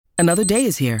Another day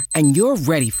is here, and you're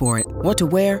ready for it. What to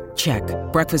wear? Check.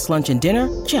 Breakfast, lunch, and dinner?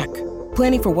 Check.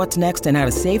 Planning for what's next and how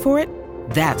to save for it?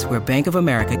 That's where Bank of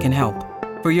America can help.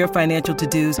 For your financial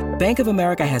to-dos, Bank of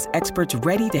America has experts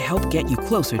ready to help get you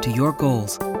closer to your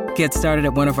goals. Get started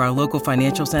at one of our local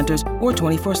financial centers or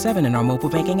 24/7 in our mobile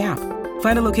banking app.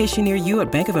 Find a location near you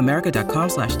at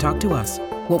bankofamerica.com/talktous.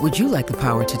 What would you like the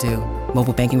power to do?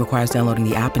 Mobile banking requires downloading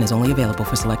the app and is only available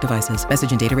for select devices.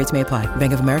 Message and data rates may apply.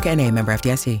 Bank of America N.A., member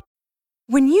FDIC.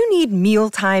 When you need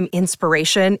mealtime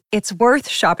inspiration, it's worth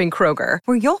shopping Kroger,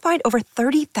 where you'll find over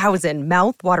 30,000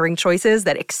 mouth-watering choices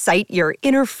that excite your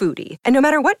inner foodie. And no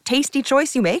matter what tasty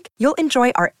choice you make, you'll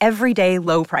enjoy our everyday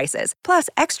low prices, plus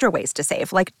extra ways to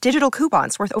save, like digital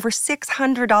coupons worth over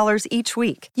 $600 each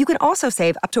week. You can also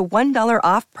save up to $1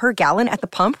 off per gallon at the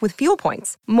pump with fuel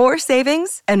points. More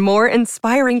savings and more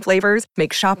inspiring flavors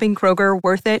make shopping Kroger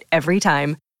worth it every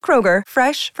time. Kroger,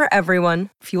 fresh for everyone.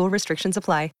 Fuel restrictions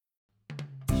apply.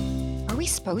 Are we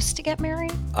supposed to get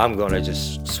married? I'm going to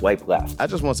just swipe left. I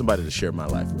just want somebody to share my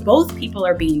life with. Both people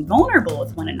are being vulnerable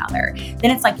with one another.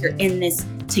 Then it's like you're in this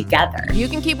together. You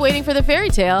can keep waiting for the fairy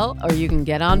tale, or you can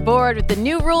get on board with the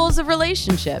new rules of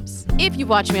relationships. If you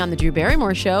watch me on The Drew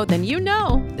Barrymore Show, then you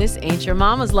know this ain't your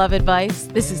mama's love advice.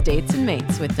 This is Dates and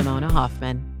Mates with Damona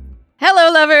Hoffman.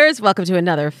 Hello, lovers. Welcome to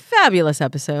another fabulous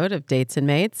episode of Dates and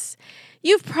Mates.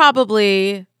 You've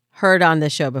probably heard on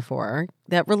this show before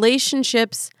that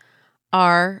relationships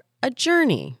are a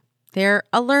journey. They're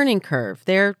a learning curve.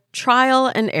 They're trial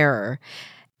and error.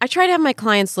 I try to have my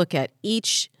clients look at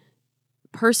each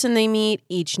person they meet,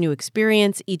 each new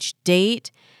experience, each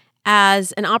date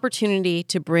as an opportunity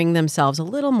to bring themselves a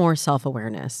little more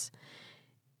self-awareness.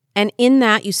 And in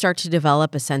that, you start to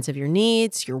develop a sense of your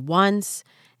needs, your wants,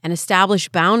 and establish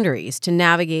boundaries to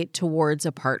navigate towards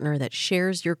a partner that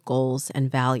shares your goals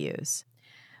and values.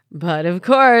 But of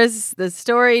course, the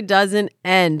story doesn't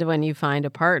end when you find a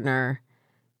partner.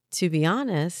 To be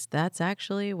honest, that's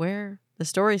actually where the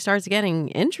story starts getting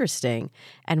interesting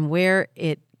and where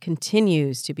it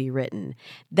continues to be written.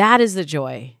 That is the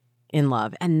joy in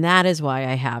love. And that is why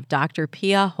I have Dr.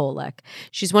 Pia Holek.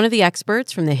 She's one of the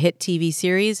experts from the hit TV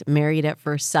series Married at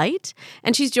First Sight.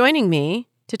 And she's joining me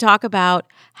to talk about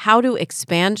how to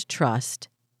expand trust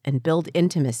and build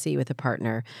intimacy with a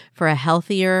partner for a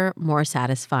healthier, more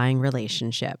satisfying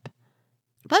relationship.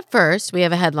 But first, we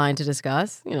have a headline to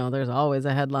discuss. You know, there's always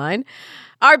a headline.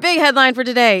 Our big headline for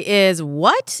today is,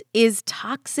 what is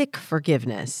toxic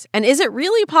forgiveness? And is it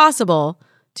really possible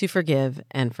to forgive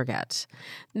and forget?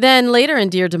 Then later in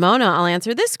Dear Damona, I'll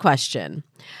answer this question.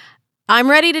 I'm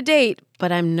ready to date,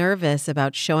 but I'm nervous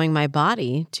about showing my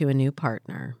body to a new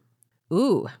partner.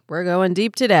 Ooh, we're going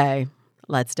deep today.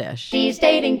 Let's dish. She's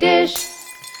dating Dish.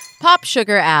 Pop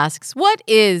Sugar asks, what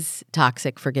is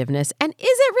toxic forgiveness, and is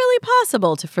it really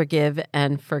possible to forgive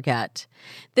and forget?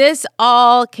 This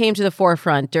all came to the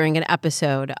forefront during an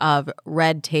episode of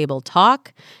Red Table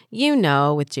Talk, you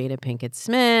know, with Jada Pinkett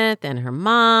Smith and her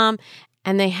mom.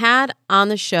 And they had on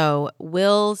the show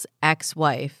Will's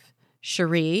ex-wife,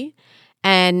 Cherie,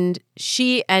 and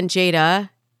she and Jada,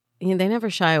 they never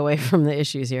shy away from the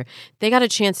issues here. They got a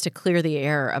chance to clear the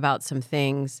air about some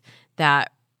things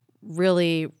that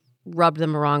really rubbed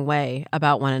them the wrong way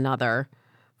about one another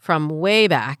from way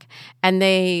back. And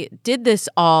they did this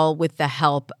all with the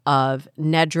help of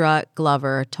Nedra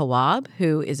Glover Tawwab,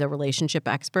 who is a relationship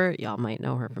expert. Y'all might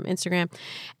know her from Instagram.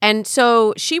 And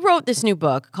so she wrote this new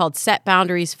book called Set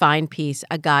Boundaries, Find Peace,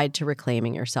 A Guide to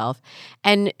Reclaiming Yourself.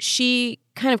 And she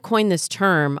kind of coined this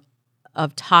term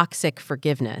of toxic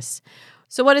forgiveness.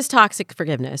 So what is toxic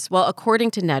forgiveness? Well,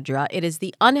 according to Nedra, it is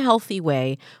the unhealthy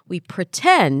way we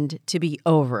pretend to be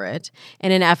over it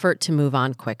in an effort to move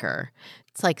on quicker.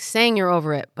 It's like saying you're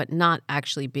over it, but not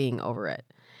actually being over it.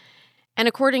 And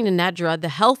according to Nedra, the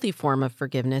healthy form of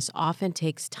forgiveness often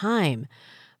takes time.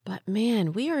 But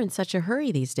man, we are in such a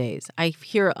hurry these days. I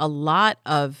hear a lot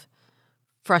of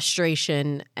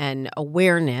frustration and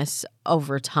awareness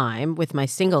over time with my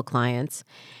single clients.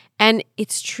 And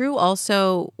it's true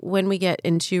also when we get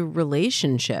into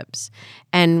relationships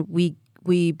and we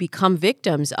become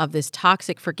victims of this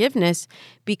toxic forgiveness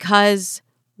because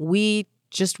we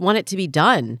just want it to be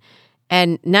done.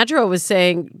 And Nedra was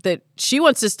saying that she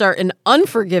wants to start an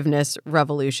unforgiveness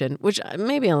revolution, which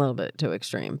may be a little bit too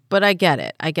extreme, but I get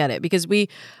it because we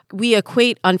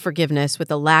equate unforgiveness with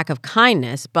a lack of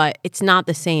kindness, but it's not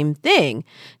the same thing.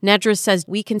 Nedra says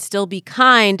we can still be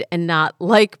kind and not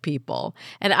like people.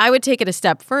 And I would take it a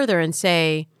step further and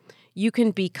say you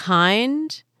can be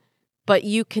kind, but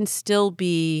you can still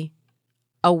be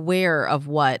aware of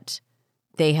what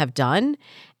they have done.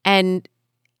 And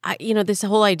this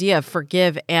whole idea of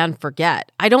forgive and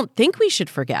forget. I don't think we should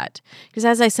forget because,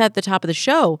 as I said at the top of the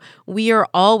show, we are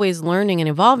always learning and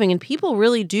evolving, and people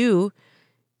really do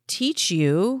teach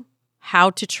you how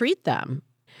to treat them.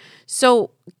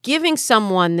 So giving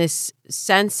someone this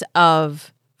sense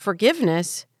of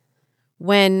forgiveness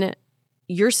when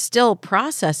you're still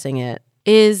processing it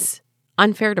is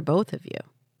unfair to both of you.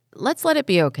 Let's let it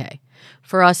be okay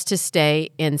for us to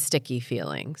stay in sticky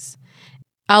feelings.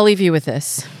 I'll leave you with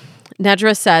this.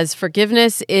 Nedra says,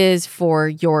 forgiveness is for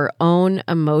your own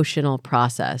emotional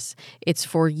process. It's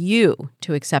for you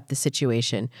to accept the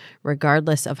situation,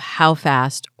 regardless of how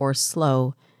fast or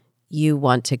slow you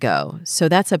want to go. So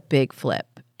that's a big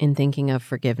flip in thinking of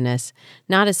forgiveness,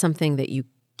 not as something that you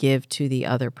give to the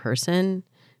other person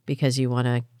because you want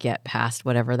to get past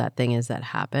whatever that thing is that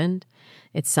happened.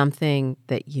 It's something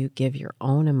that you give your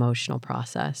own emotional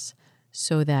process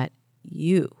so that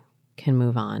you can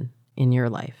move on in your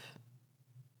life.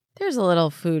 There's a little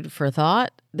food for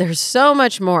thought. There's so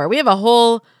much more. We have a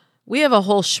whole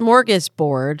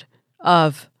smorgasbord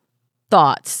of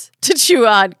thoughts to chew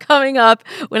on coming up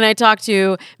when I talk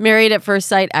to Married at First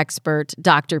Sight expert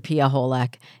Dr. Pia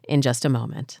Holek in just a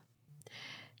moment.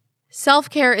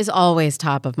 Self-care is always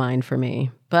top of mind for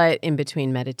me, but in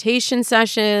between meditation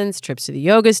sessions, trips to the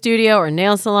yoga studio or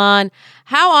nail salon,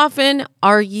 how often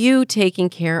are you taking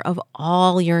care of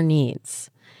all your needs?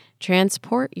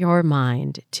 Transport your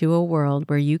mind to a world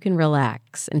where you can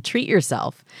relax and treat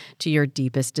yourself to your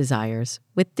deepest desires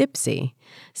with Dipsea.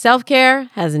 Self-care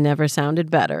has never sounded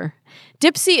better.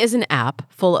 Dipsea is an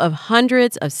app full of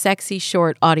hundreds of sexy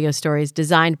short audio stories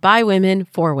designed by women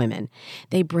for women.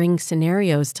 They bring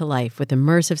scenarios to life with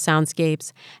immersive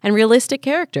soundscapes and realistic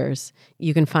characters.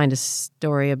 You can find a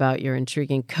story about your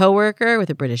intriguing coworker with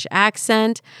a British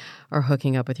accent or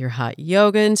hooking up with your hot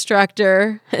yoga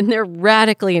instructor, and they're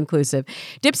radically inclusive.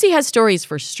 Dipsea has stories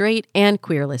for straight and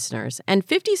queer listeners, and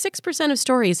 56% of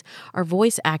stories are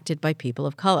voice acted by people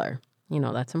of color.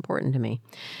 That's important to me.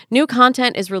 New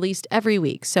content is released every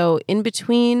week, so in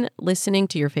between listening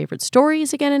to your favorite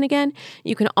stories again and again,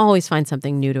 you can always find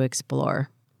something new to explore.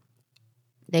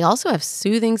 They also have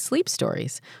soothing sleep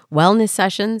stories, wellness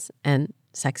sessions, and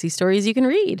sexy stories you can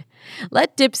read.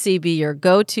 Let Dipsea be your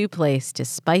go-to place to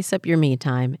spice up your me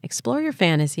time, explore your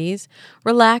fantasies,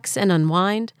 relax and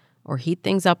unwind, or heat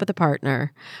things up with a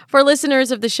partner. For listeners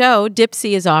of the show,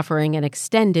 Dipsea is offering an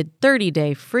extended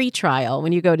 30-day free trial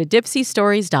when you go to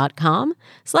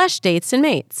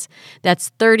dipseastories.com/datesandmates. That's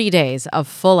 30 days of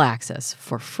full access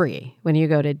for free when you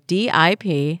go to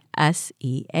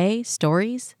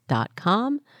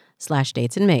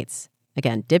dipseastories.com/datesandmates.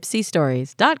 Again,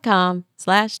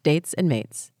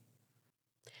 dipseastories.com/datesandmates.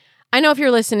 I know if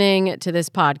you're listening to this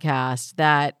podcast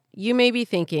that you may be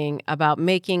thinking about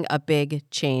making a big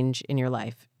change in your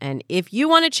life. And if you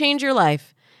want to change your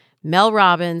life, Mel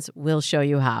Robbins will show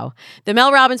you how. The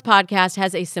Mel Robbins podcast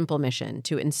has a simple mission: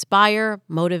 to inspire,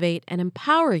 motivate, and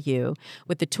empower you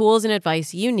with the tools and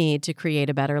advice you need to create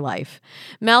a better life.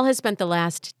 Mel has spent the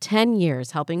last 10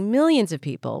 years helping millions of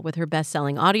people with her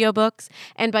best-selling audiobooks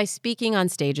and by speaking on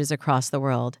stages across the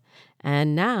world.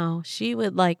 And now she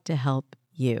would like to help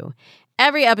you.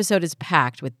 Every episode is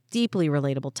packed with deeply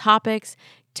relatable topics,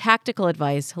 tactical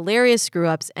advice, hilarious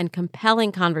screw-ups, and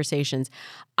compelling conversations.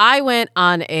 I went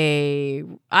down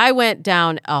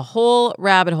a whole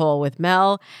rabbit hole with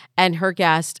Mel and her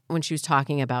guest when she was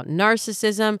talking about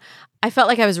narcissism. I felt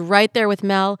like I was right there with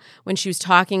Mel when she was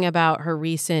talking about her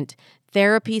recent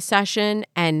therapy session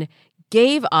and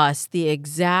gave us the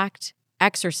exact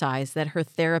exercise that her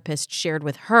therapist shared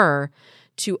with her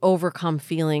to overcome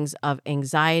feelings of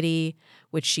anxiety,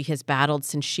 which she has battled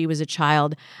since she was a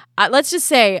child. Let's just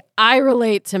say I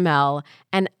relate to Mel,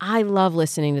 and I love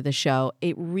listening to the show.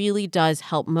 It really does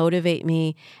help motivate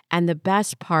me, and the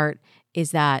best part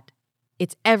is that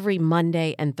it's every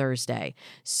Monday and Thursday.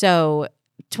 So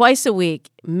twice a week,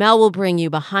 Mel will bring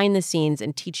you behind the scenes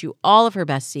and teach you all of her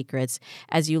best secrets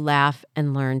as you laugh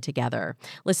and learn together.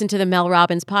 Listen to the Mel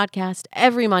Robbins podcast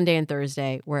every Monday and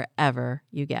Thursday, wherever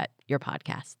you get your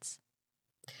podcasts.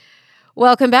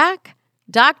 Welcome back.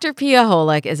 Dr. Pia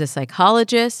Holek is a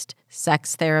psychologist,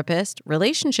 sex therapist,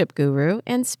 relationship guru,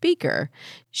 and speaker.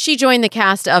 She joined the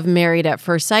cast of Married at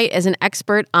First Sight as an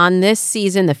expert on this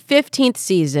season, the 15th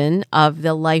season of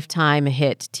the Lifetime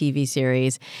hit TV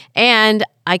series. And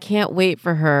I can't wait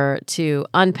for her to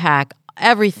unpack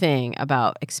everything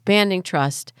about expanding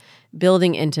trust,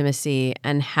 building intimacy,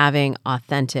 and having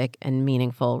authentic and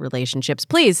meaningful relationships.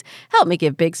 Please help me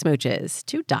give big smooches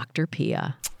to Dr.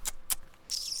 Pia.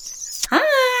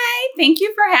 Hi, thank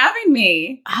you for having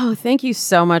me. Oh, thank you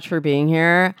so much for being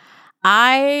here.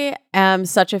 I am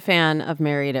such a fan of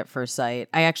Married at First Sight.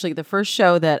 The first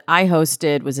show that I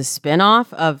hosted was a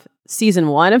spinoff of season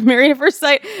 1 of Married at First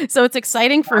Sight. So it's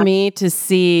exciting for me to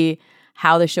see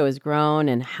how the show has grown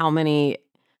and how many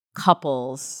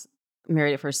couples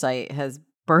Married at First Sight has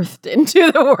birthed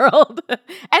into the world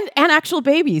and actual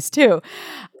babies too.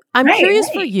 I'm curious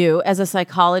for you as a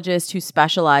psychologist who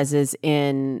specializes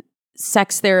in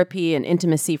sex therapy and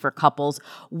intimacy for couples.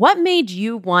 What made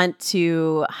you want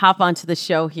to hop onto the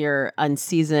show here on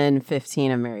season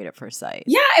 15 of Married at First Sight?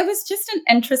 Yeah, it was just an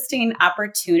interesting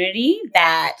opportunity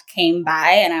that came by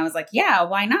and I was like, yeah,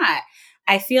 why not?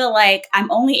 I feel like I'm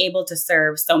only able to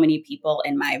serve so many people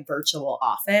in my virtual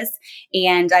office,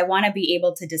 and I want to be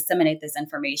able to disseminate this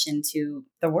information to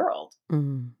the world.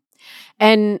 Mm.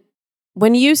 And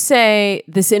when you say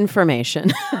this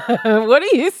information, what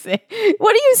do you say?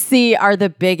 What do you see are the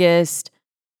biggest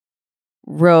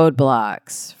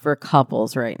roadblocks for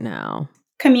couples right now?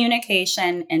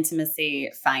 Communication,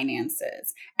 intimacy,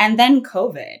 finances, and then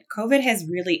COVID. COVID has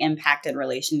really impacted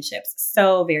relationships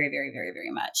so very, very, very,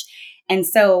 very much. And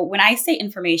so when I say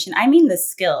information, I mean the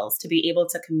skills to be able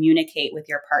to communicate with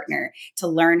your partner, to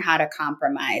learn how to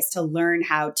compromise, to learn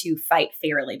how to fight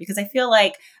fairly. Because I feel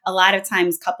like a lot of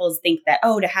times couples think that,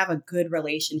 to have a good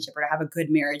relationship or to have a good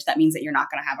marriage, that means that you're not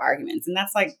going to have arguments. And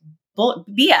that's like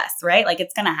BS, right? Like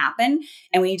it's going to happen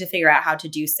and we need to figure out how to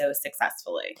do so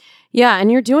successfully. Yeah.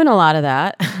 And you're doing a lot of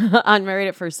that on Married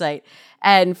at First Sight.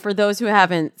 And for those who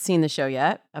haven't seen the show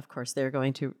yet, of course, they're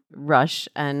going to rush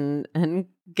and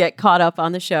get caught up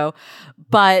on the show.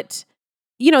 But,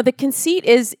 the conceit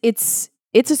is it's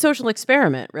a social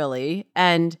experiment, really.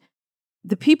 And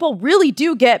the people really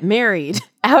do get married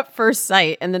at first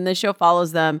sight. And then the show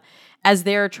follows them as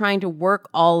they're trying to work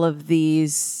all of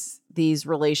these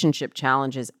relationship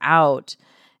challenges out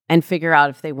and figure out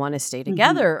if they want to stay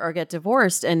together or get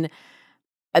divorced. And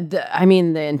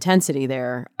the intensity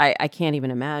there, I can't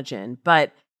even imagine.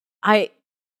 But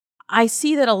I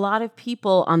see that a lot of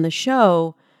people on the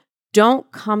show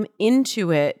don't come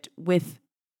into it with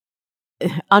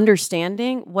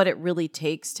understanding what it really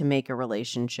takes to make a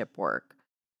relationship work.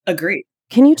 Agreed.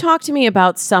 Can you talk to me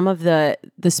about some of the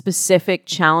specific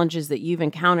challenges that you've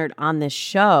encountered on this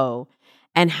show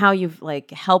and how you've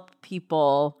helped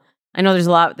people? I know there's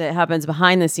a lot that happens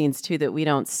behind the scenes too that we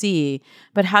don't see,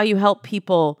 but how you help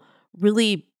people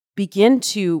really begin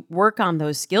to work on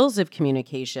those skills of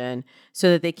communication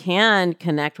so that they can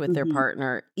connect with their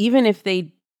partner, even if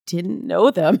they didn't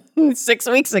know them 6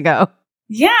 weeks ago.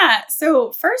 Yeah.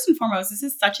 So first and foremost, this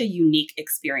is such a unique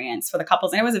experience for the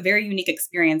couples. And it was a very unique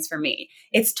experience for me.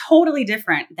 It's totally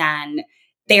different than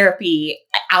therapy,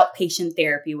 outpatient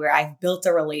therapy, where I've built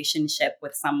a relationship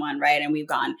with someone, right? And we've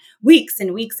gone weeks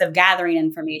and weeks of gathering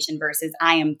information versus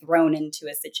I am thrown into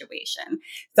a situation.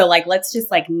 So let's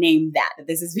just name that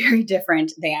this is very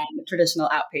different than traditional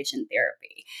outpatient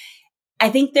therapy. I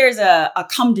think there's a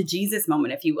come to Jesus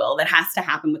moment, if you will, that has to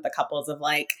happen with the couples of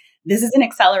this is an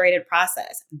accelerated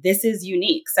process. This is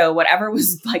unique. So whatever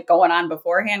was going on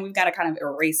beforehand, we've got to kind of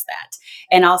erase that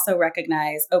and also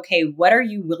recognize, okay, what are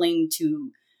you willing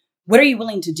to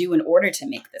do in order to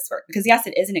make this work? Because yes,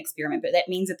 it is an experiment, but that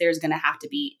means that there's going to have to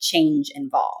be change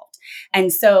involved.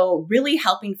 And so really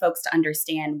helping folks to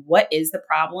understand what is the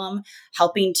problem,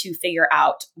 helping to figure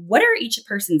out what are each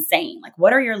person saying?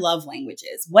 What are your love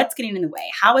languages? What's getting in the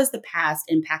way? How is the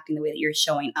past impacting the way that you're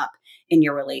showing up in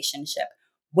your relationship?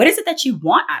 What is it that you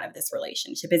want out of this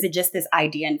relationship? Is it just this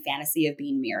idea and fantasy of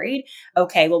being married?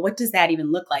 Okay, well, what does that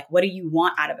even look like? What do you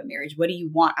want out of a marriage? What do you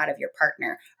want out of your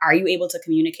partner? Are you able to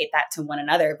communicate that to one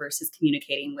another versus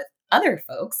communicating with other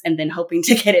folks and then hoping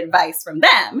to get advice from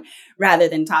them rather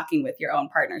than talking with your own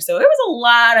partner? So there was a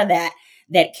lot of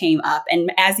that came up.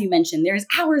 And as you mentioned, there's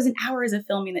hours and hours of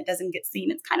filming that doesn't get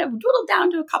seen. It's kind of dwindled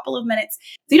down to a couple of minutes.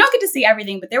 So you don't get to see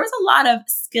everything, but there was a lot of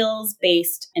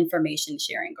skills-based information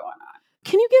sharing going on.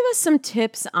 Can you give us some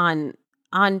tips on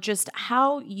just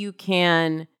how you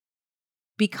can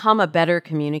become a better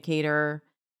communicator,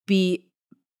 be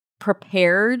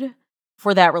prepared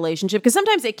for that relationship? Because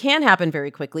sometimes it can happen very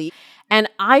quickly.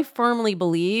 And I firmly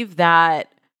believe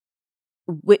that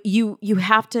you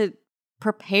have to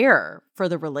prepare for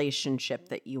the relationship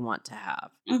that you want to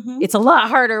have. It's a lot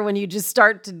harder when you just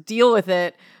start to deal with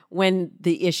it when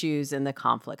the issues and the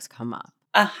conflicts come up.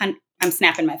 I'm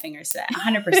snapping my fingers to that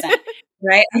 100%.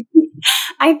 Right.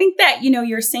 I think that,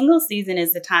 your single season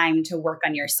is the time to work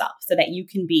on yourself so that you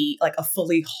can be a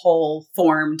fully whole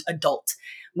formed adult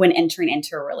when entering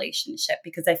into a relationship,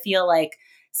 because I feel like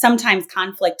sometimes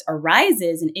conflict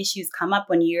arises and issues come up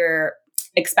when you're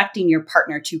expecting your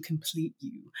partner to complete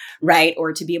you, right?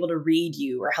 Or to be able to read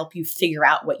you or help you figure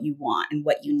out what you want and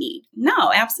what you need.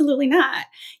 No, absolutely not.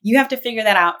 You have to figure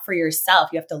that out for yourself.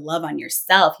 You have to love on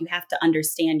yourself. You have to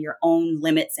understand your own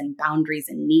limits and boundaries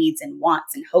and needs and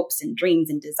wants and hopes and dreams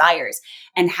and desires,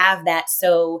 and have that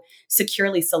so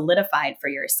securely solidified for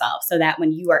yourself so that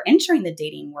when you are entering the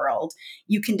dating world,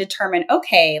 you can determine,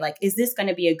 okay, like, is this going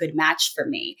to be a good match for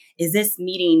me? Is this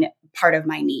meeting part of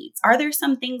my needs? Are there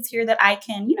some things here that I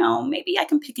can, maybe I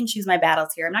can pick and choose my battles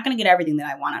here. I'm not going to get everything that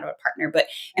I want out of a partner, but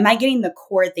am I getting the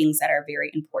core things that are very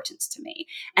important to me?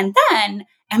 And then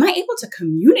am I able to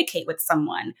communicate with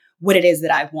someone what it is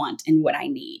that I want and what I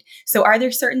need? So are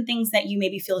there certain things that you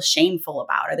maybe feel shameful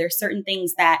about? Are there certain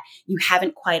things that you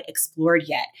haven't quite explored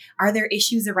yet? Are there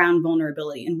issues around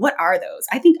vulnerability? And what are those?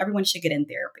 I think everyone should get in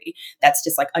therapy. That's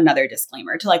just like another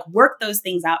disclaimer to like work those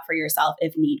things out for yourself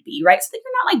if need be, right? So that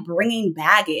you're not like bringing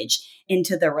baggage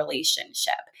into the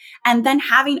relationship. And then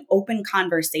having open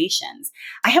conversations.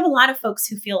 I have a lot of folks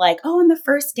who feel like, oh, on the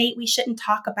first date, we shouldn't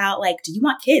talk about like, do you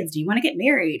want kids? Do you want to get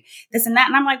married? This and that.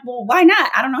 And I'm like, well, why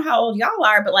not? I don't know how old y'all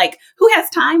are, but like, who has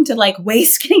time to like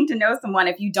waste getting to know someone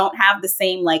if you don't have the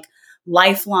same like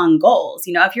lifelong goals?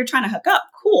 If you're trying to hook up,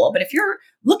 cool. But if you're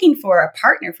looking for a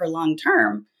partner for long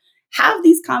term, have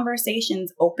these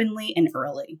conversations openly and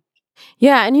early.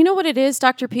 Yeah. And you know what it is,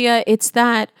 Dr. Pia? It's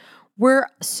that we're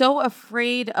so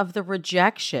afraid of the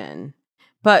rejection,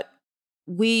 but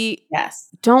we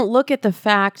don't look at the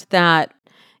fact that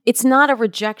it's not a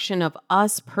rejection of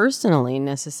us personally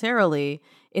necessarily.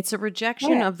 It's a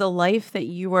rejection of the life that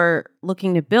you are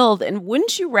looking to build. And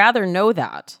wouldn't you rather know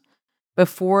that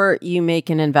before you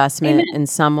make an investment in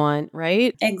someone,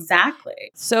 right?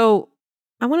 Exactly. So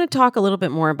I want to talk a little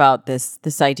bit more about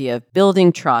this idea of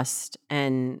building trust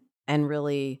and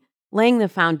really laying the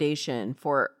foundation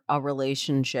for a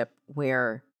relationship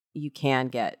where you can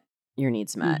get your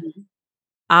needs met. Mm-hmm.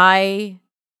 I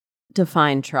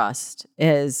define trust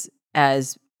as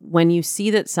when you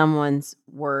see that someone's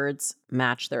words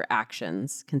match their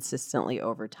actions consistently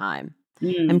over time.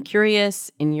 I'm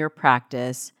curious in your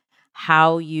practice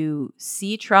how you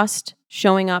see trust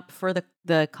showing up for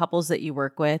the couples that you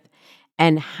work with,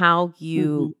 and how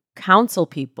you counsel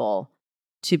people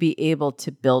to be able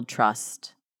to build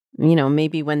trust,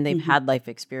 maybe when they've had life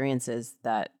experiences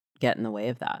that get in the way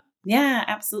of that. Yeah,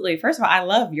 absolutely. First of all, I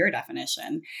love your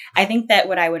definition. I think that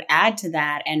what I would add to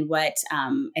that, and what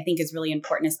I think is really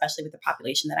important, especially with the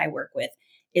population that I work with,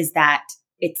 is that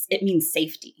it means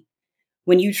safety.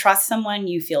 When you trust someone,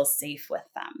 you feel safe with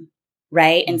them,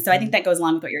 right? And so I think that goes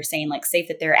along with what you're saying, like safe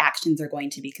that their actions are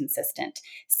going to be consistent,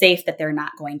 safe that they're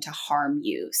not going to harm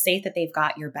you, safe that they've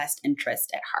got your best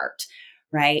interest at heart,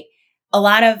 right? A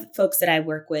lot of folks that I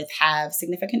work with have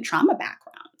significant trauma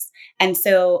backgrounds. And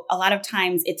so a lot of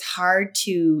times it's hard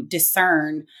to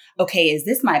discern, okay, is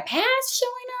this my past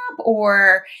showing up?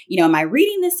 Or, am I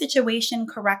reading this situation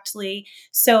correctly?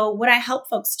 So what I help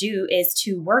folks do is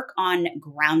to work on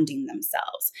grounding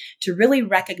themselves, to really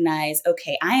recognize,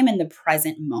 okay, I am in the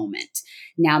present moment.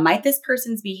 Now, might this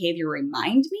person's behavior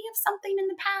remind me of something in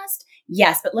the past?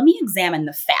 Yes, but let me examine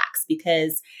the facts,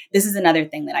 because this is another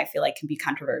thing that I feel like can be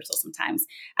controversial sometimes.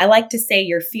 I like to say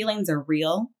your feelings are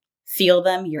real. Feel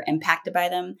them, you're impacted by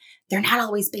them. They're not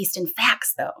always based in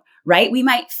facts though, right? We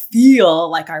might feel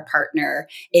like our partner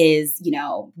is,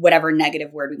 whatever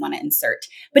negative word we want to insert,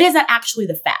 but is that actually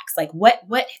the facts? Like what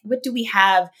do we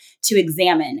have to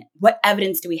examine? What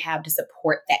evidence do we have to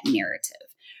support that narrative?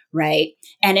 Right.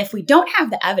 And if we don't have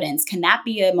the evidence, can that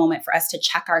be a moment for us to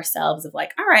check ourselves of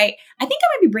like, all right, I think I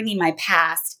might be bringing my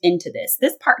past into this.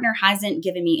 This partner hasn't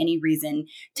given me any reason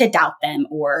to doubt them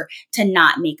or to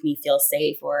not make me feel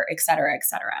safe, or et cetera, et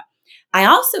cetera. I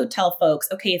also tell folks,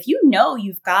 okay, if you know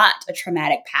you've got a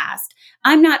traumatic past,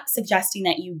 I'm not suggesting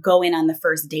that you go in on the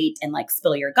first date and like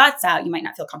spill your guts out. You might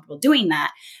not feel comfortable doing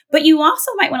that, but you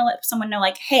also might want to let someone know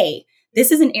like, hey, this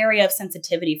is an area of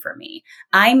sensitivity for me.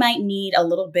 I might need a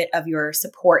little bit of your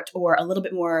support or a little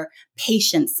bit more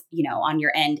patience, on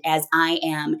your end as I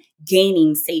am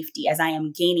gaining safety, as I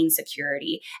am gaining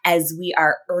security, as we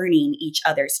are earning each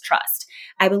other's trust.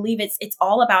 I believe it's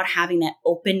all about having that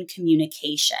open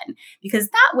communication, because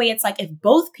that way it's like if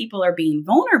both people are being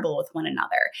vulnerable with one another,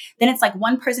 then it's like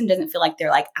one person doesn't feel like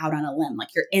they're like out on a limb,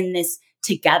 like you're in this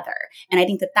together. And I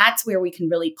think that that's where we can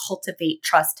really cultivate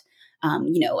trust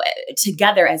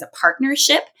together as a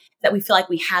partnership, that we feel like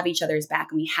we have each other's back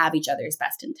and we have each other's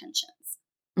best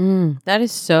intentions. That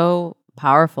is so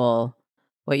powerful,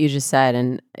 what you just said.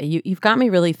 And you've got me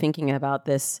really thinking about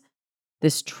this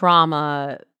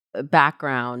trauma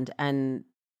background and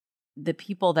the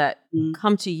people that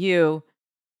come to you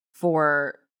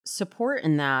for support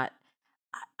in that,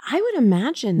 I would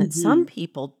imagine that some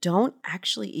people don't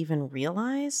actually even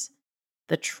realize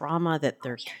the trauma that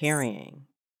they're carrying.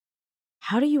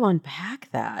 How do you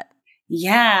unpack that?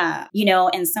 Yeah.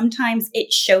 And sometimes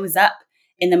it shows up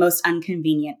in the most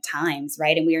inconvenient times,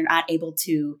 right? And we are not able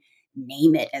to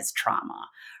name it as trauma,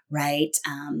 right?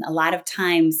 A lot of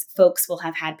times folks will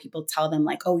have had people tell them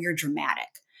like, oh, you're dramatic,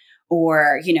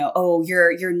 or, oh,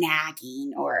 you're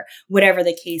nagging, or whatever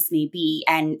the case may be.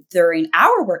 And during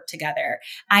our work together,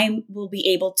 I will be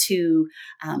able to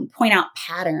point out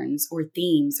patterns or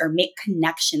themes or make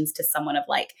connections to someone of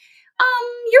like,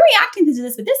 you're reacting to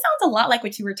this, but this sounds a lot like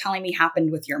what you were telling me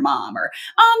happened with your mom, or,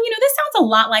 this sounds a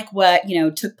lot like what,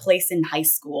 took place in high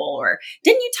school, or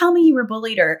didn't you tell me you were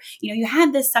bullied, or, you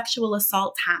had this sexual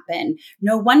assault happen.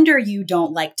 No wonder you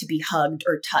don't like to be hugged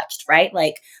or touched, right?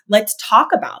 Like, let's talk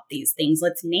about these things.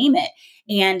 Let's name it.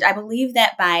 And I believe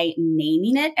that by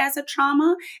naming it as a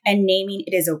trauma and naming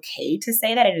it is okay to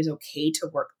say that, it is okay to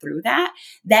work through that,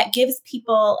 that gives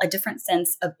people a different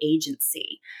sense of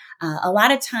agency. A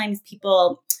lot of times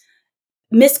people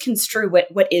misconstrue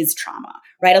what is trauma,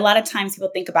 right? A lot of times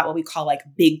people think about what we call like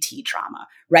big T trauma,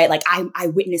 right? Like I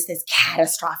witnessed this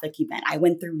catastrophic event. I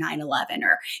went through 9/11,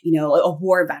 or, a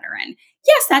war veteran.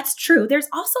 Yes, that's true. There's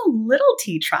also little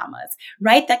T traumas,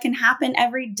 right? That can happen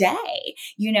every day.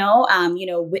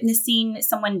 Witnessing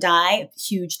someone die,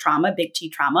 huge trauma, big T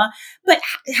trauma, but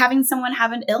having someone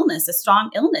have an illness, a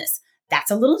strong illness, that's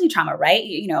a little T trauma, right?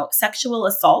 Sexual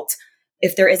assault,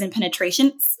 if there isn't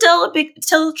penetration,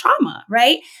 still trauma,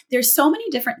 right? There's so many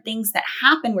different things that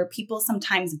happen where people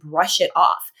sometimes brush it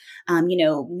off.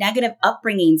 Negative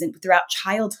upbringings throughout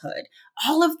childhood.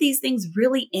 All of these things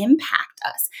really impact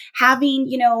us.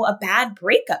 Having, a bad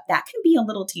breakup, that can be a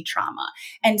little T trauma.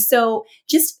 And so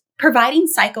just providing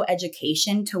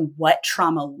psychoeducation to what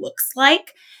trauma looks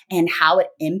like and how it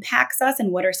impacts us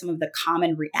and what are some of the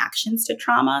common reactions to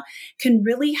trauma can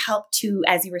really help to,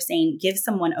 as you were saying, give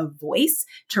someone a voice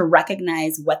to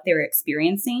recognize what they're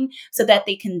experiencing so that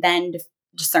they can then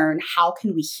discern how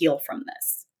can we heal from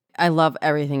this. I love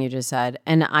everything you just said.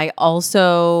 And I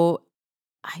also,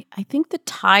 I think the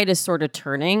tide is sort of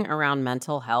turning around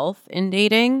mental health in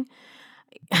dating.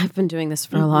 I've been doing this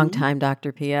for a long time,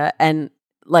 Dr. Pia. And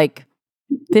like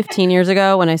 15 years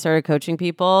ago when I started coaching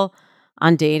people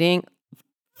on dating,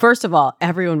 first of all,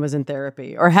 everyone was in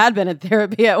therapy or had been in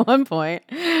therapy at one point.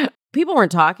 People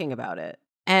weren't talking about it.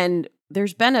 And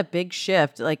there's been a big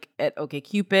shift. Like at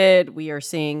OkCupid, we are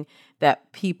seeing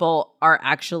that people are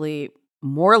actually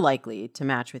more likely to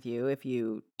match with you if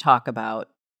you talk about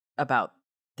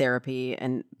therapy,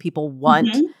 and people want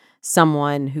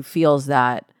someone who feels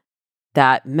that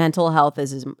mental health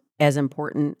is as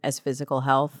important as physical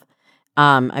health.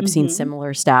 I've seen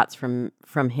similar stats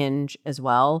from Hinge as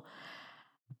well.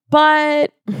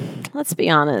 But let's be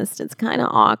honest, it's kind of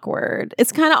awkward.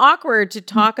 It's kind of awkward to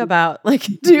talk about, like,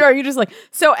 are you just like,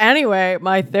 so anyway,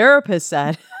 my therapist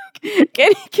said,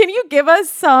 can you give us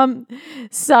some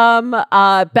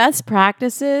best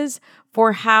practices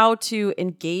for how to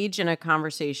engage in a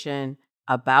conversation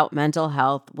about mental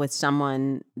health with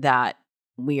someone that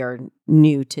we are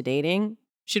new to dating?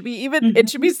 Should we even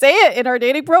should we say it in our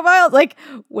dating profiles? Like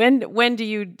when do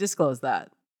you disclose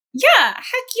that? Yeah, heck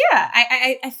yeah.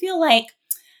 I feel like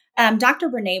Dr.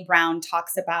 Brené Brown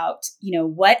talks about,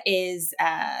 what is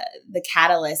the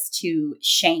catalyst to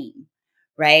shame,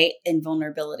 right? And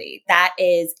vulnerability. That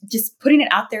is just putting it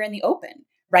out there in the open,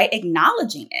 right?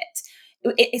 Acknowledging it.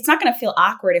 It's not going to feel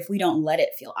awkward if we don't let it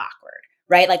feel awkward,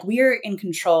 right? Like we're in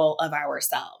control of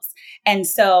ourselves. And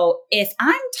so if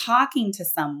I'm talking to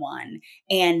someone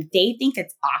and they think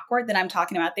it's awkward that I'm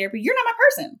talking about therapy, you're not my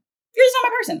person. You're just not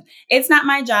my person. It's not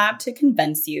my job to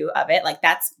convince you of it. Like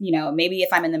that's, maybe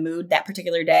if I'm in the mood that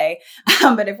particular day.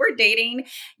 But if we're dating,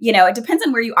 it depends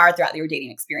on where you are throughout your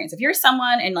dating experience. If you're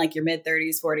someone in like your mid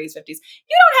 30s, 40s, 50s,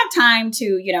 you don't have time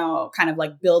to, kind of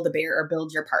like build a bear or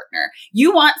build your partner.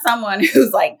 You want someone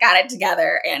who's like got it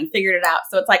together and figured it out.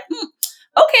 So it's like,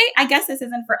 okay, I guess this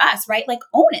isn't for us, right? Like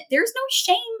own it. There's no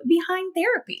shame behind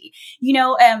therapy. You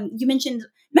mentioned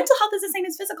mental health is the same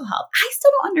as physical health. I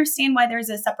still don't understand why there's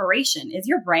a separation. Is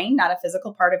your brain not a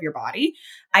physical part of your body?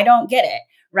 I don't get it.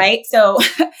 Right. So,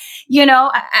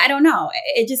 I don't know.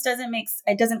 It just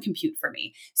it doesn't compute for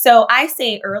me. So I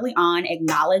say early on,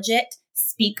 acknowledge it,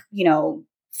 speak,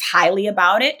 highly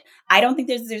about it. I don't think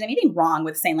there's anything wrong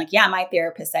with saying like, yeah, my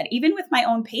therapist said. Even with my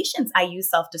own patients, I use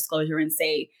self-disclosure and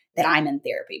say that I'm in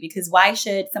therapy, because why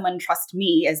should someone trust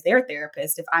me as their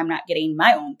therapist if I'm not getting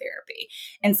my own therapy?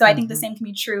 And so I think the same can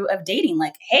be true of dating.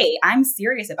 Like, hey, I'm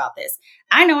serious about this.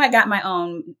 I know I got my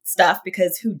own stuff,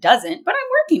 because who doesn't, but I'm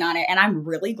working on it, and I'm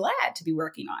really glad to be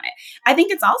working on it. I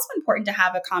think it's also important to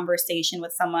have a conversation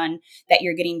with someone that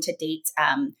you're getting to date,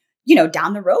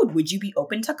 down the road. Would you be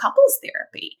open to couples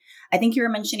therapy? I think you were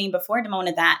mentioning before,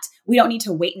 Damona, that we don't need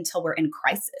to wait until we're in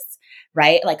crisis,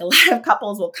 right? Like a lot of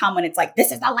couples will come when it's like,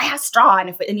 this is the last straw. And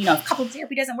if couples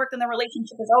therapy doesn't work, then the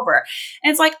relationship is over.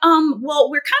 And it's like, well,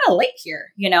 we're kind of late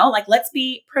here, like let's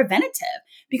be preventative,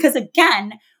 because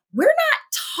again, we're not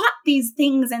taught these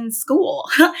things in school,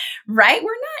 right? We're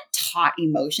not taught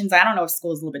emotions. I don't know if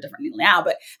school is a little bit different now,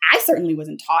 but I certainly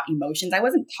wasn't taught emotions. I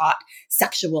wasn't taught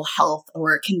sexual health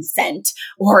or consent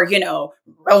or,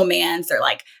 romance or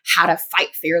like how to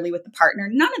fight fairly with the partner.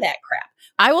 None of that crap.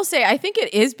 I will say, I think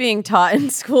it is being taught in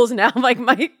schools now. Like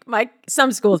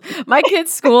some schools, my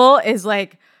kids' school is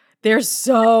like, they're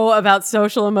so about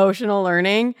social emotional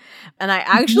learning. And I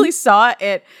actually saw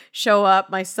it show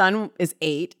up. My son is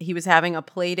 8. He was having a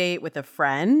play date with a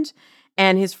friend,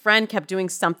 and his friend kept doing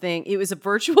something. It was a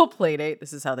virtual play date.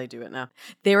 This is how they do it now.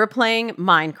 They were playing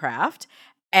Minecraft,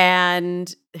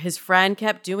 and his friend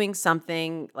kept doing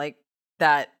something like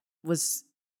that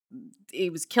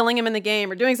it was killing him in the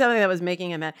game or doing something that was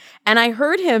making him mad. And I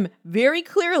heard him very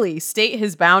clearly state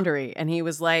his boundary. And he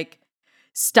was like,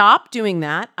 stop doing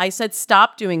that. I said,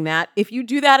 stop doing that. If you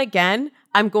do that again,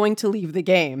 I'm going to leave the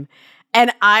game.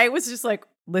 And I was just like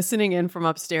listening in from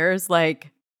upstairs,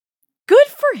 like, good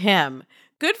for him.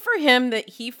 Good for him that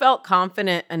he felt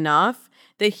confident enough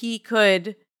that he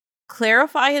could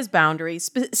clarify his boundaries.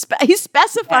 He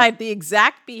specified the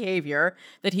exact behavior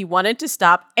that he wanted to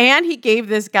stop, and he gave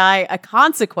this guy a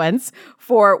consequence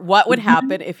for what would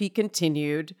happen if he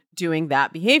continued doing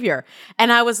that behavior.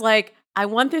 And I was like, I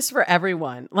want this for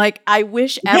everyone. Like, I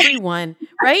wish everyone,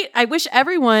 right? I wish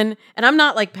everyone, and I'm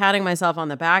not like patting myself on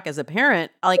the back as a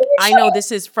parent. Like, I know this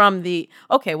is from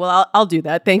okay, well, I'll do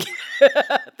that. Thank you.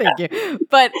 Thank you.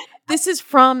 But this is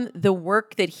from the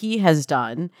work that he has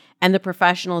done and the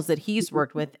professionals that he's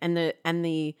worked with and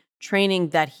the training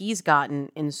that he's gotten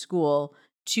in school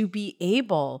to be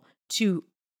able to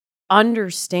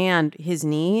understand his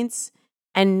needs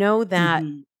and know that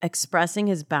expressing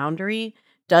his boundary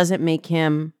doesn't make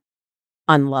him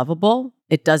unlovable.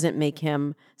 It doesn't make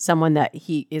him someone that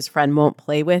his friend won't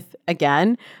play with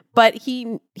again, but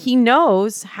he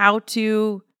knows how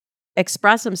to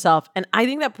express himself. And I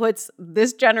think that puts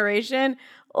this generation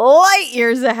light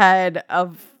years ahead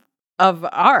of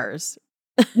ours.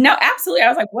 No, absolutely. I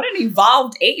was like, what an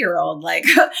evolved 8-year-old. Like,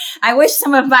 I wish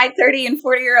some of my 30 and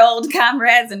 40-year-old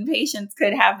comrades and patients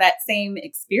could have that same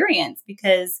experience,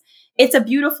 because it's a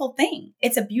beautiful thing.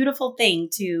 It's a beautiful thing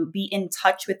to be in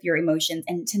touch with your emotions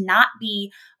and to not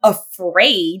be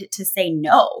afraid to say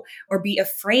no or be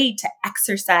afraid to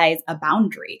exercise a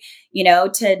boundary,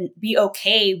 to be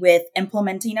okay with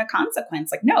implementing a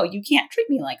consequence. Like, no, you can't treat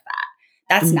me like that.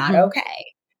 That's not okay.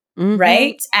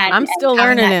 Right. And I'm still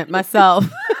learning it myself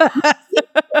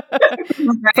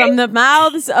from the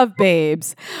mouths of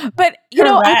babes. But,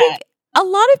 I think a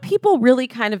lot of people really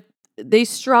they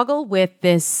struggle with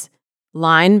this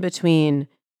line between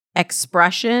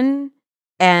expression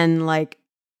and like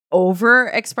over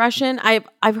expression.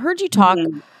 I've heard you talk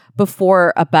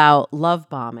before about love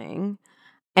bombing,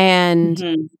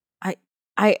 and I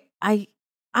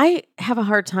have a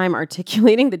hard time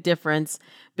articulating the difference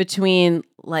between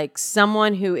like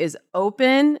someone who is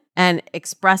open and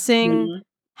expressing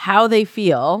how they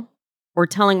feel or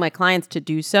telling my clients to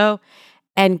do so,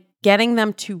 and getting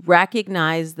them to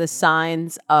recognize the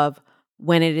signs of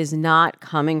when it is not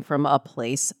coming from a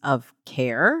place of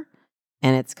care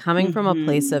and it's coming from a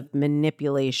place of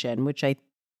manipulation, which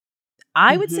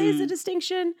I would say is a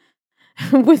distinction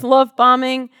with love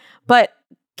bombing. But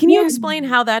can you explain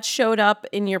how that showed up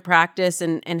in your practice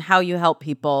and how you help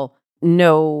people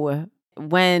know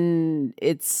when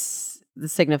it's the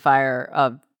signifier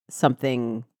of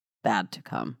something bad to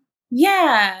come?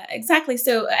 Yeah, exactly.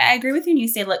 So I agree with you when you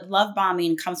say like love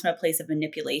bombing comes from a place of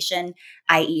manipulation,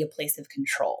 i.e. a place of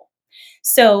control.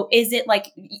 So is it like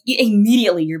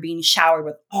immediately you're being showered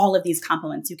with all of these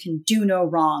compliments? You can do no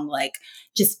wrong. Like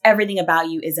just everything about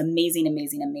you is amazing,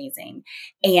 amazing, amazing.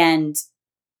 And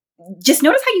just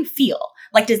notice how you feel.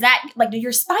 Like, do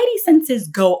your spidey senses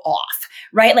go off,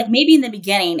 right? Like maybe in the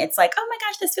beginning, it's like, oh my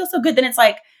gosh, this feels so good. Then it's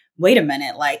like, wait a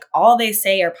minute, like all they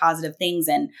say are positive things.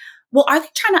 And well, are they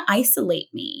trying to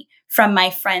isolate me from my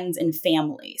friends and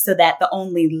family so that the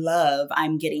only love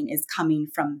I'm getting is coming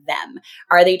from them?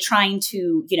 Are they trying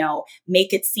to,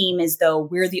 make it seem as though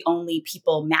we're the only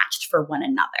people matched for one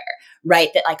another, right?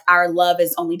 That like our love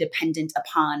is only dependent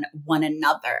upon one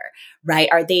another, right?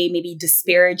 Are they maybe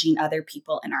disparaging other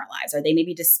people in our lives? Are they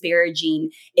maybe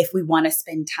disparaging if we want to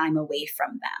spend time away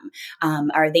from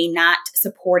them? Are they not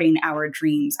supporting our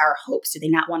dreams, our hopes? Do they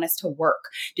not want us to work?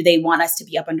 Do they want us to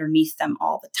be up underneath them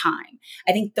all the time?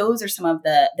 I think those are some of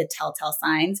the telltale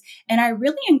signs. And I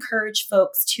really encourage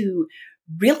folks to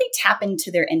really tap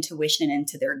into their intuition and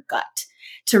into their gut,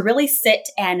 to really sit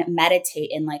and meditate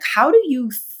in like, how do you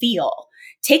feel?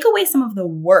 Take away some of the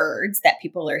words that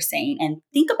people are saying and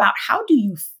think about, how do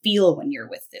you feel when you're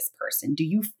with this person? Do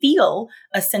you feel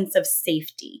a sense of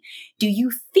safety? Do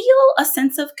you feel a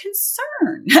sense of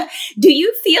concern? Do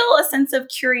you feel a sense of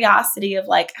curiosity of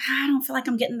like, I don't feel like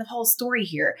I'm getting the whole story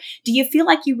here? Do you feel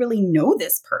like you really know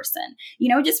this person?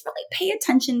 Just really pay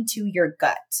attention to your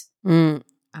gut.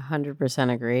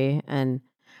 100% agree. And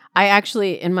I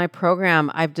actually, in my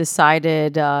program, I've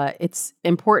decided it's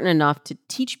important enough to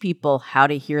teach people how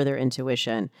to hear their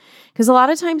intuition. Because a lot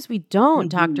of times we don't,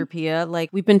 Dr. Pia. Like,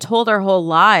 we've been told our whole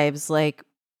lives, like,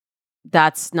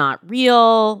 that's not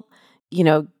real.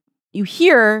 You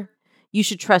hear, you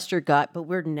should trust your gut, but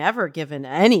we're never given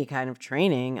any kind of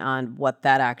training on what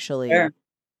that actually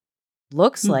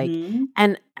looks like.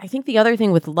 And I think the other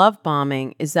thing with love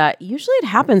bombing is that usually it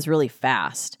happens really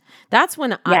fast. That's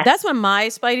when that's when my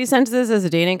spidey senses as a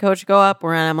dating coach go up,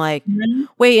 where I'm like,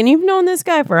 wait, and you've known this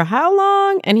guy for how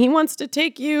long? And he wants to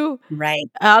take you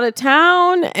out of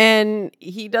town, and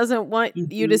he doesn't want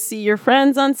you to see your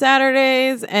friends on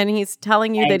Saturdays, and he's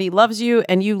telling you that he loves you,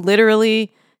 and you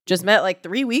literally just met like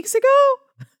 3 weeks ago?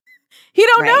 He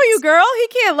don't know you, girl. He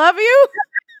can't love you.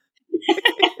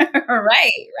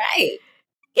 Right.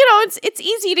 It's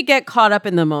easy to get caught up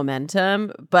in the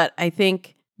momentum, but I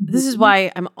think this is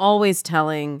why I'm always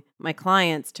telling my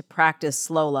clients to practice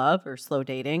slow love or slow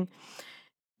dating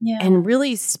and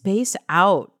really space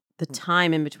out the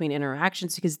time in between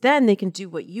interactions, because then they can do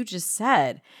what you just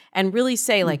said and really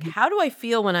say, like, how do I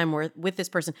feel when I'm with this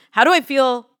person? How do I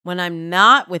feel when I'm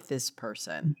not with this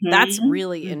person? That's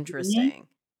really interesting.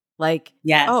 Like,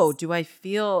 oh, do I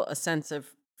feel a sense of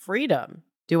freedom?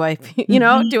 Do I,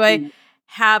 do I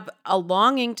have a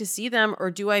longing to see them, or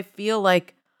do I feel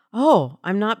like, oh,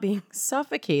 I'm not being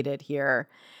suffocated here?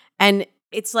 And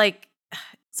it's like,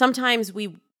 sometimes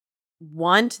we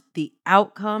want the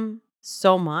outcome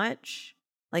so much,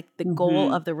 like the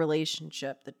goal of the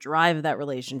relationship, the drive of that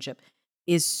relationship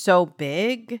is so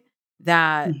big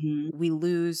that we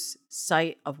lose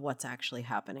sight of what's actually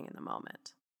happening in the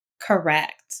moment.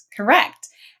 Correct.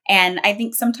 And I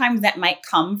think sometimes that might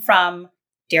come from,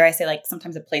 dare I say, like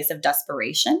sometimes a place of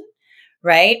desperation,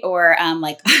 right? Or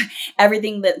like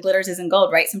everything that glitters isn't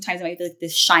gold, right? Sometimes it might be like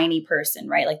this shiny person,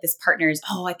 right? Like this partner is,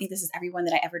 oh, I think this is everyone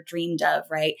that I ever dreamed of,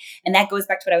 right? And that goes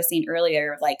back to what I was saying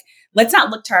earlier, like, let's not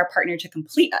look to our partner to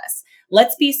complete us.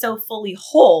 Let's be so fully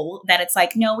whole that it's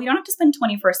like, no, we don't have to spend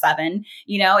 24/7.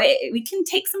 We can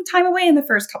take some time away in the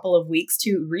first couple of weeks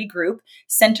to regroup,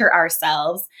 center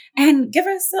ourselves, and give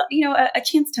us, a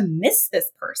chance to miss this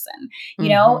person.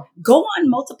 Go on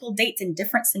multiple dates in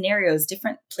different scenarios,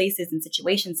 different places and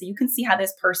situations, so you can see how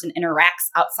this person interacts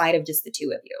outside of just the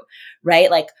two of you,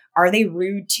 right? Like, are they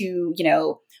rude to,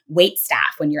 wait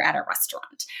staff when you're at a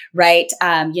restaurant, right?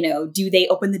 Do they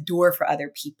open the door for other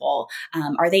people?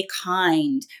 Are they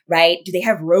kind, right? Do they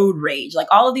have road rage? Like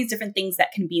all of these different things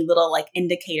that can be little like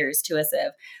indicators to us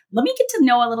of, let me get to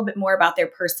know a little bit more about their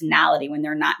personality when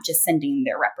they're not just sending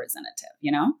their representative,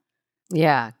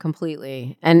 Yeah,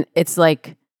 completely. And it's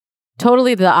like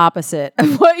totally the opposite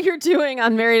of what you're doing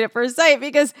on Married at First Sight,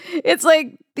 because it's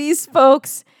like these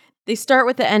folks, they start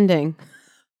with the ending.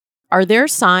 Are there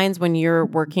signs when you're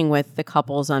working with the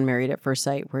couples on Married at First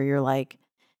Sight where you're like,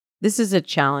 this is a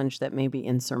challenge that may be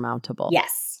insurmountable?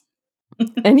 Yes.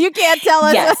 And you can't tell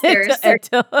us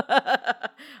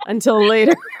until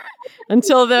later,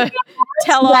 until the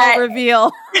tell-all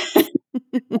reveal.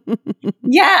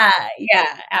 Yeah,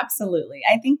 absolutely.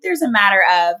 I think there's a matter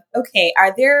of, okay,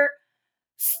 are there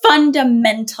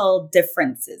fundamental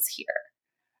differences here,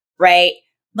 right?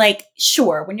 Like,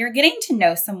 sure, when you're getting to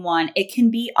know someone, it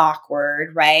can be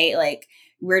awkward, right? Like,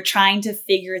 we're trying to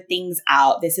figure things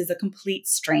out. This is a complete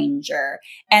stranger.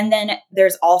 And then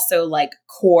there's also like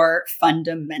core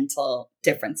fundamental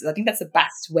differences. I think that's the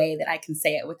best way that I can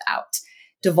say it without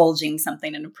divulging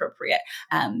something inappropriate.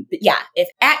 But yeah, if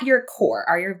at your core,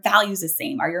 are your values the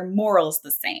same? Are your morals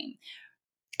the same?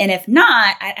 And if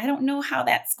not, I don't know how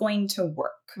that's going to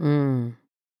work.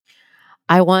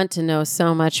 I want to know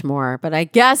so much more, but I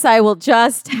guess I will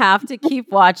just have to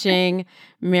keep watching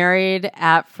Married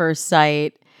at First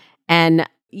Sight. And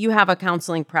you have a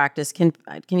counseling practice. Can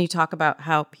you talk about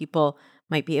how people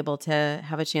might be able to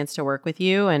have a chance to work with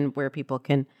you and where people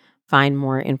can find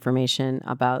more information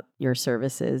about your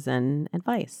services and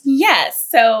advice? Yes.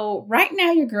 So right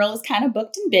now your girl is kind of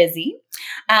booked and busy.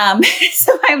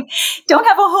 So I don't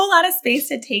have a whole lot of space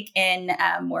to take in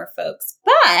more folks,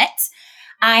 but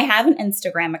I have an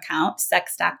Instagram account,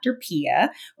 Sex Dr. Pia,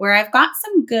 where I've got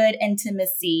some good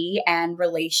intimacy and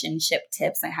relationship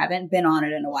tips. I haven't been on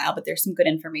it in a while, but there's some good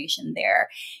information there.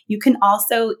 You can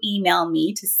also email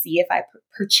me to see if I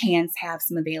perchance have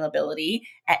some availability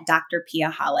at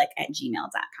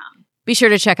drpiaholic@gmail.com. Be sure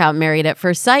to check out Married at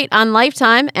First Sight on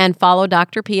Lifetime and follow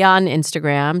Dr. Pia on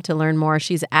Instagram to learn more.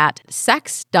 She's at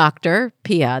Sex Dr.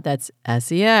 Pia. That's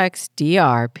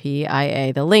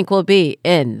SEXDRPIA. The link will be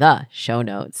in the show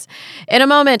notes. In a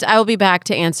moment, I will be back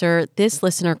to answer this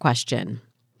listener question.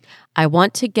 I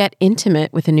want to get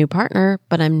intimate with a new partner,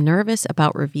 but I'm nervous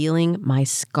about revealing my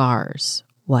scars.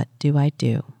 What do I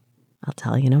do? I'll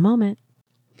tell you in a moment.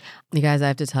 You guys, I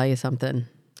have to tell you something.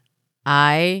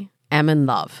 I am in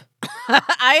love.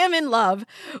 I am in love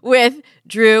with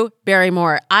Drew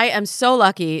Barrymore. I am so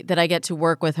lucky that I get to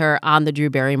work with her on the Drew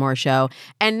Barrymore Show.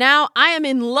 And now I am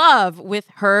in love with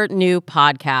her new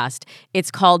podcast.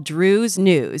 It's called Drew's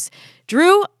News.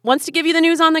 Drew wants to give you the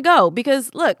news on the go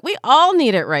because, look, we all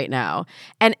need it right now.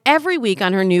 And every week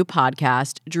on her new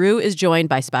podcast, Drew is joined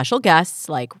by special guests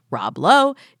like Rob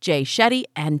Lowe, Jay Shetty,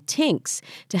 and Tinks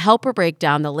to help her break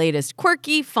down the latest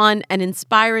quirky, fun, and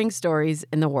inspiring stories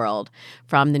in the world.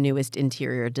 From the newest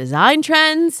interior design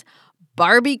trends,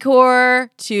 Barbiecore,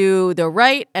 to the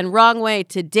right and wrong way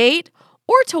to date,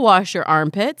 or to wash your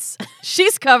armpits.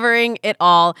 She's covering it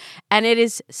all, and it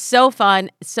is so fun,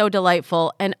 so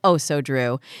delightful, and oh so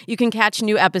Drew. You can catch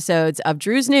new episodes of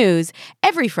Drew's News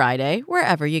every Friday,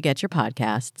 wherever you get your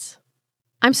podcasts.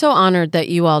 I'm so honored that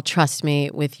you all trust me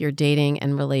with your dating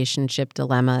and relationship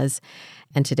dilemmas,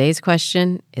 and today's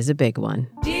question is a big one.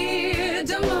 Dear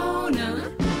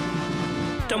Damona.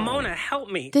 Damona, help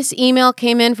me. This email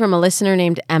came in from a listener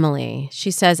named Emily.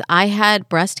 She says, I had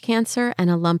breast cancer and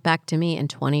a lumpectomy in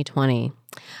 2020.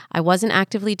 I wasn't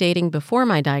actively dating before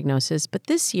my diagnosis, but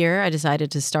this year I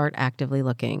decided to start actively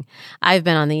looking. I've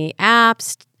been on the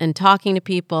apps and talking to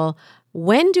people.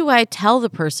 When do I tell the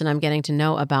person I'm getting to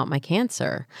know about my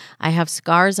cancer? I have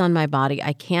scars on my body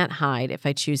I can't hide if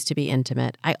I choose to be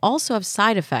intimate. I also have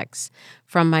side effects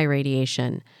from my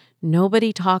radiation.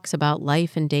 Nobody talks about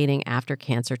life and dating after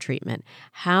cancer treatment.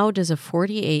 How does a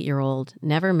 48-year-old,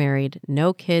 never married,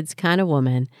 no kids kind of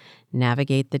woman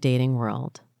navigate the dating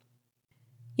world?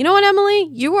 You know what,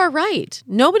 Emily? You are right.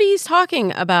 Nobody's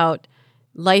talking about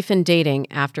life and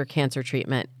dating after cancer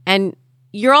treatment. And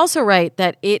you're also right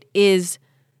that it is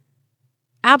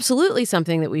absolutely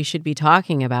something that we should be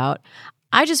talking about.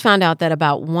 I just found out that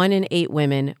about 1 in 8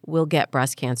 women will get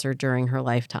breast cancer during her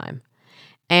lifetime.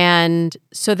 And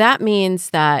so that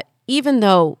means that even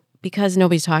though, because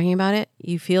nobody's talking about it,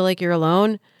 you feel like you're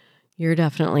alone, you're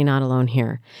definitely not alone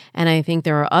here. And I think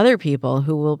there are other people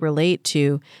who will relate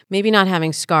to maybe not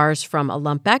having scars from a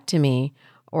lumpectomy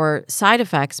or side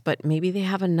effects, but maybe they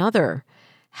have another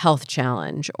health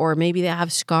challenge, or maybe they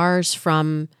have scars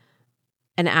from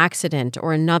an accident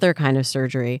or another kind of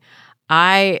surgery.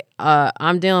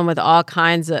 I'm dealing with all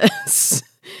kinds of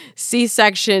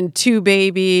C-section, 2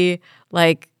 baby,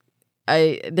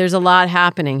 there's a lot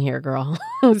happening here, girl.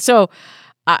 So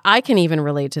I can even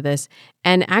relate to this.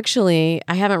 And actually,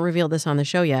 I haven't revealed this on the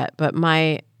show yet, but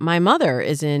my mother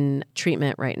is in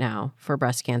treatment right now for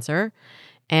breast cancer.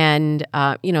 And,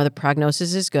 the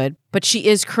prognosis is good, but she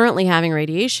is currently having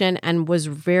radiation and was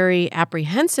very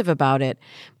apprehensive about it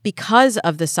because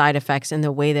of the side effects and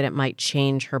the way that it might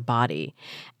change her body.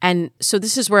 And so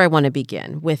this is where I want to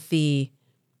begin with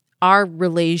our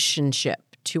relationship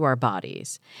to our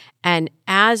bodies. And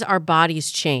as our bodies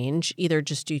change, either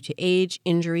just due to age,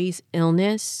 injuries,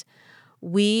 illness,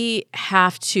 we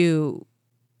have to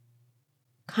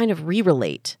kind of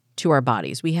re-relate to our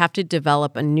bodies. We have to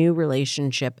develop a new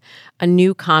relationship, a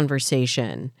new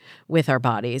conversation with our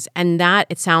bodies. And that,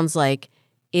 it sounds like,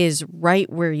 is right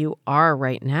where you are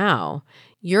right now.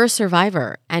 You're a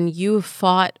survivor and you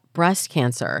fought breast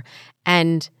cancer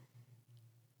and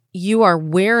you are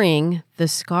wearing the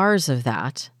scars of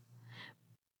that.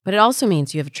 But it also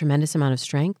means you have a tremendous amount of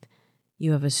strength.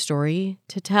 You have a story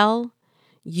to tell.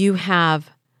 You have,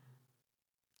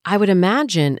 I would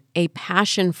imagine, a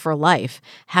passion for life,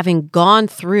 having gone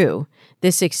through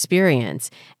this experience.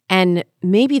 And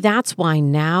maybe that's why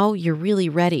now you're really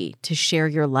ready to share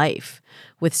your life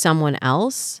with someone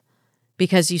else,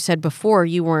 because you said before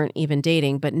you weren't even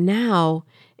dating, but now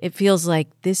it feels like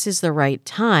this is the right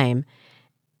time.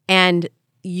 And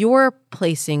you're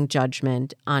placing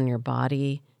judgment on your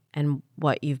body and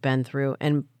what you've been through.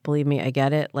 And believe me, I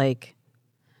get it. Like,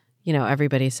 you know,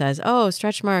 everybody says, "Oh,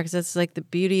 stretch marks, that's like the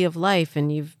beauty of life,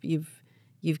 and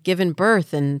you've given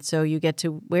birth, and so you get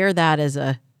to wear that as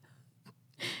a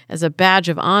badge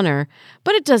of honor."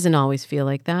 But it doesn't always feel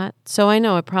like that. So I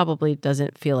know it probably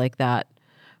doesn't feel like that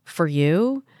for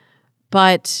you,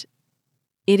 but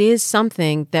it is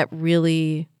something that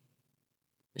really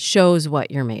shows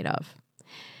what you're made of.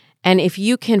 And if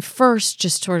you can first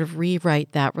just sort of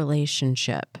rewrite that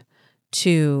relationship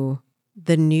to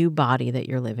the new body that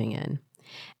you're living in,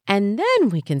 and then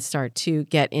we can start to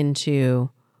get into,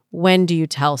 when do you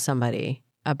tell somebody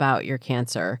about your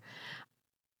cancer?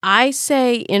 I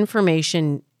say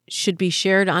information should be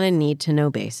shared on a need-to-know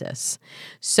basis.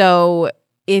 So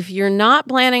if you're not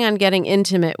planning on getting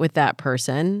intimate with that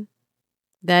person,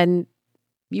 then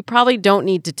you probably don't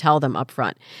need to tell them up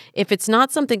front. If it's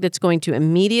not something that's going to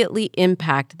immediately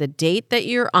impact the date that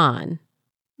you're on,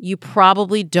 you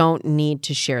probably don't need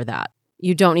to share that.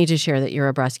 You don't need to share that you're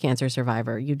a breast cancer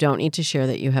survivor. You don't need to share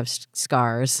that you have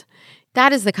scars.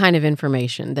 That is the kind of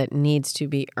information that needs to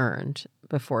be earned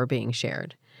before being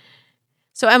shared.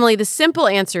 So, Emily, the simple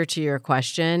answer to your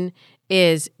question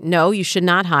is no, you should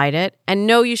not hide it. And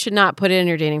no, you should not put it in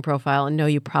your dating profile. And no,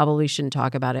 you probably shouldn't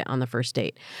talk about it on the first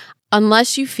date.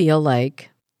 Unless you feel like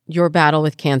your battle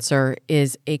with cancer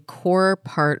is a core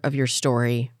part of your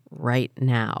story right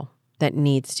now that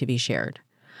needs to be shared.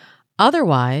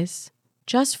 Otherwise,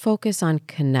 just focus on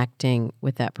connecting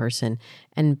with that person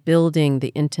and building the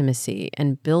intimacy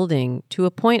and building to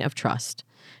a point of trust,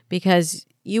 because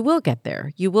you will get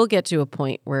there. You will get to a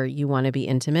point where you want to be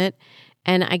intimate.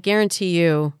 And I guarantee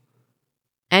you,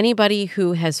 anybody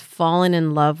who has fallen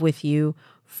in love with you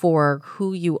for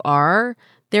who you are,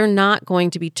 they're not going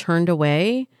to be turned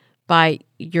away by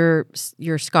your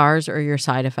scars or your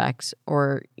side effects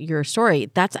or your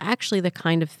story. That's actually the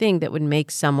kind of thing that would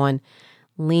make someone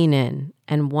lean in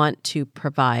and want to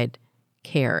provide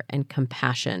care and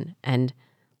compassion and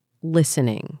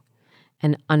listening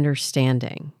and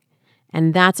understanding.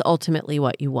 And that's ultimately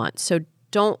what you want. So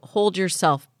don't hold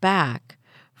yourself back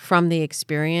from the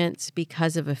experience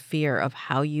because of a fear of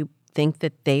how you think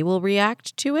that they will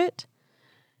react to it.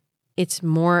 It's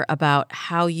more about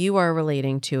how you are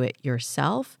relating to it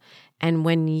yourself and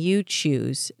when you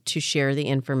choose to share the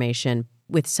information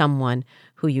with someone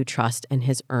who you trust and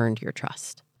has earned your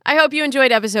trust. I hope you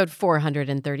enjoyed episode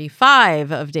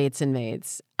 435 of Dates and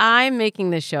Maids. I'm making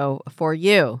this show for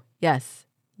you. Yes,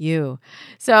 you.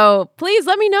 So please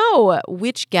let me know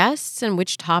which guests and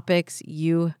which topics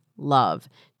you love.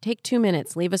 Take 2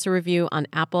 minutes, leave us a review on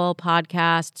Apple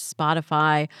Podcasts,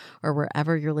 Spotify, or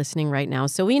wherever you're listening right now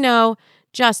so we know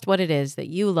just what it is that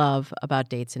you love about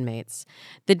Dates and Mates.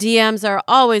 The DMs are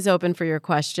always open for your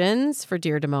questions for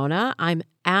Dear Damona. I'm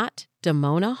at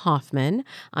Damona Hoffman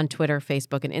on Twitter,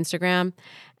 Facebook, and Instagram.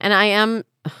 And I am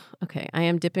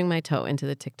dipping my toe into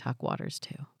the TikTok waters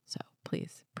too. So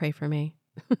please pray for me.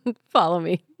 Follow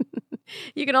me.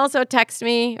 You can also text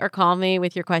me or call me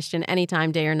with your question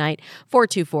anytime, day or night,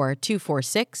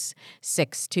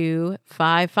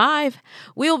 424-246-6255.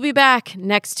 We'll be back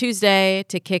next Tuesday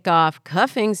to kick off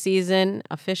cuffing season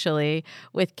officially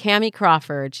with Cammie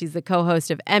Crawford. She's the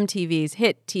co-host of MTV's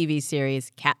hit TV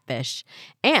series Catfish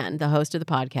and the host of the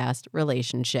podcast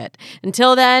Relationship.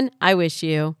 Until then, I wish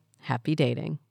you happy dating.